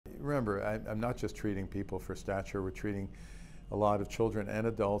remember, I'm not just treating people for stature. We're treating a lot of children and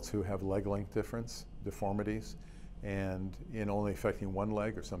adults who have leg length difference, deformities, and in only affecting one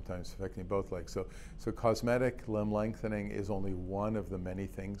leg or sometimes affecting both legs. So cosmetic limb lengthening is only one of the many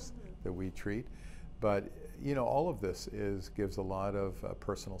things that we treat. But you know, all of this gives a lot of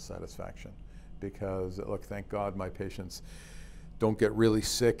personal satisfaction, because look, thank God my patients don't get really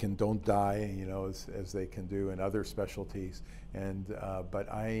sick and don't die, you know, as they can do in other specialties. And but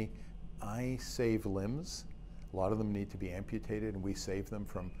I save limbs. A lot of them need to be amputated, and we save them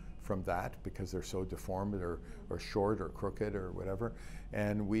from that because they're so deformed or short or crooked or whatever.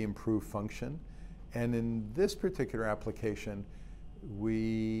 And we improve function. And in this particular application,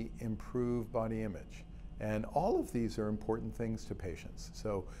 we improve body image. And all of these are important things to patients.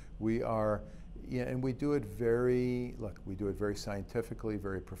 So we are, yeah, and we do it very scientifically,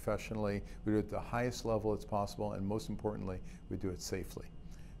 very professionally. We do it at the highest level it's possible, and most importantly, we do it safely.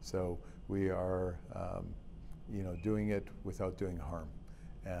 So we are, you know, doing it without doing harm.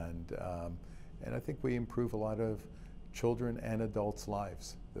 And I think we improve a lot of children and adults'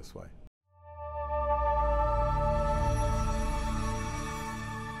 lives this way.